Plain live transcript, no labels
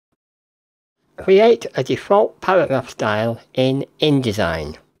Create a default paragraph style in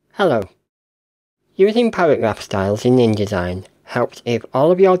InDesign. Hello. Using paragraph styles in InDesign helps give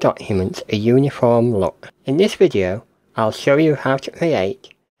all of your documents a uniform look. In this video, I'll show you how to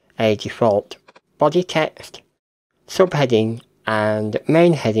create a default body text, subheading and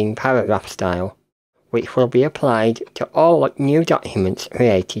main heading paragraph style, which will be applied to all new documents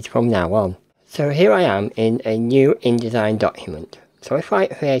created from now on. So here I am in a new InDesign document. So if I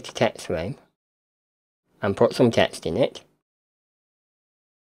create a text frame and put some text in it,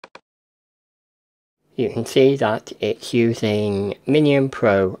 you can see that it's using Minion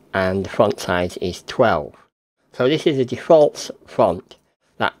Pro and the font size is 12. So this is a default font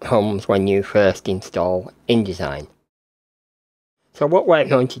that comes when you first install InDesign. So what we're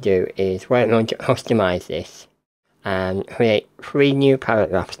going to do is we're going to customize this and create 3 new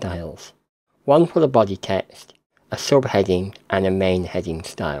paragraph styles. One for the body text, a subheading and a main heading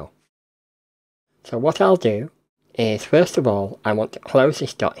style. So what I'll do is, first of all, I want to close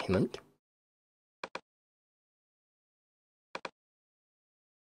this document.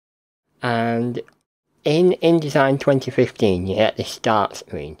 And in InDesign 2015, you get this start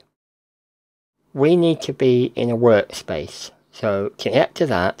screen. We need to be in a workspace. So to get to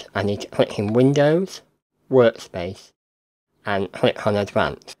that, I need to click in Windows, Workspace, and click on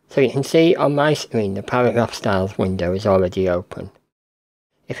Advanced. So you can see on my screen the paragraph styles window is already open.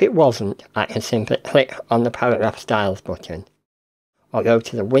 If it wasn't, I can simply click on the paragraph styles button, or go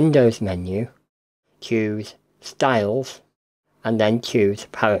to the Windows menu, choose Styles, and then choose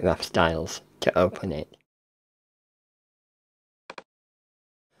paragraph styles to open it.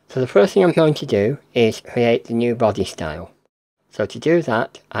 So the first thing I'm going to do is create the new body style. So to do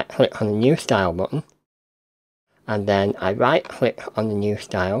that, I click on the new style button, and then I right click on the new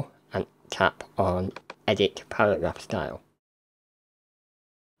style and tap on edit paragraph style.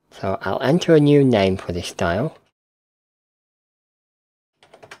 So I'll enter a new name for this style,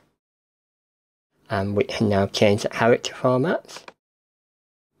 and we can now change the character formats.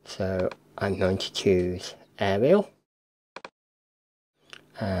 So I'm going to choose Arial,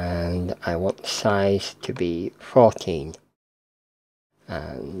 and I want the size to be 14.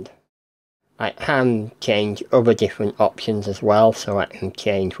 And I can change other different options as well, so I can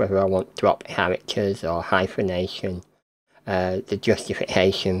change whether I want drop characters or hyphenation, the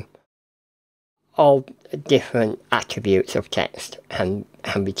justification. All different attributes of text can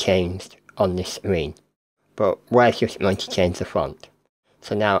be changed on this screen, but we're just going to change the font.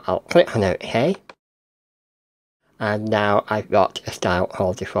 So now I'll click on OK, and now I've got a style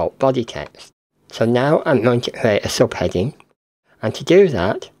called default body text. So now I'm going to create a subheading, and to do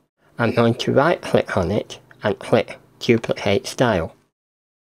that I'm going to right click on it and click duplicate style.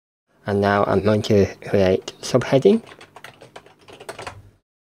 And now I'm going to create subheading,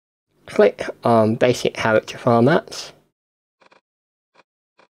 click on basic character formats,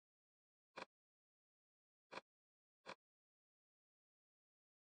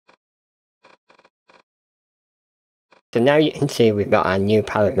 so now you can see we've got our new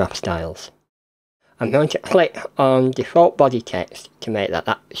paragraph styles. I'm going to click on default body text to make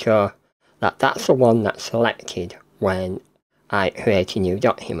that sure that that's the one that's selected when I create a new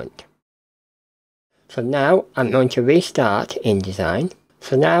document. So now I'm going to restart InDesign.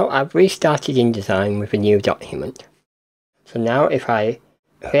 So now I've restarted InDesign with a new document. So now if I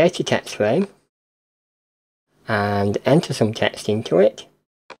create a text frame and enter some text into it,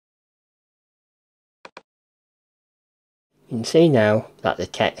 you can see now that the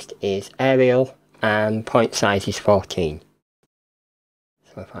text is Arial and point size is 14.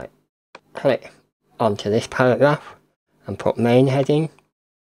 So if I click onto this paragraph and put main heading,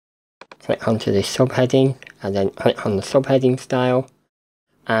 click onto this subheading and then click on the subheading style,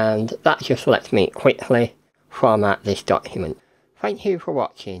 and that just lets me quickly format this document. Thank you for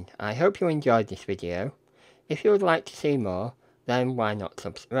watching. I hope you enjoyed this video. If you would like to see more, then why not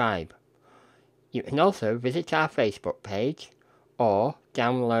subscribe? You can also visit our Facebook page or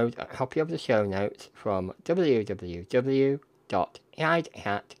download a copy of the show notes from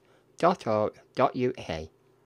www.guidecat.org.uk.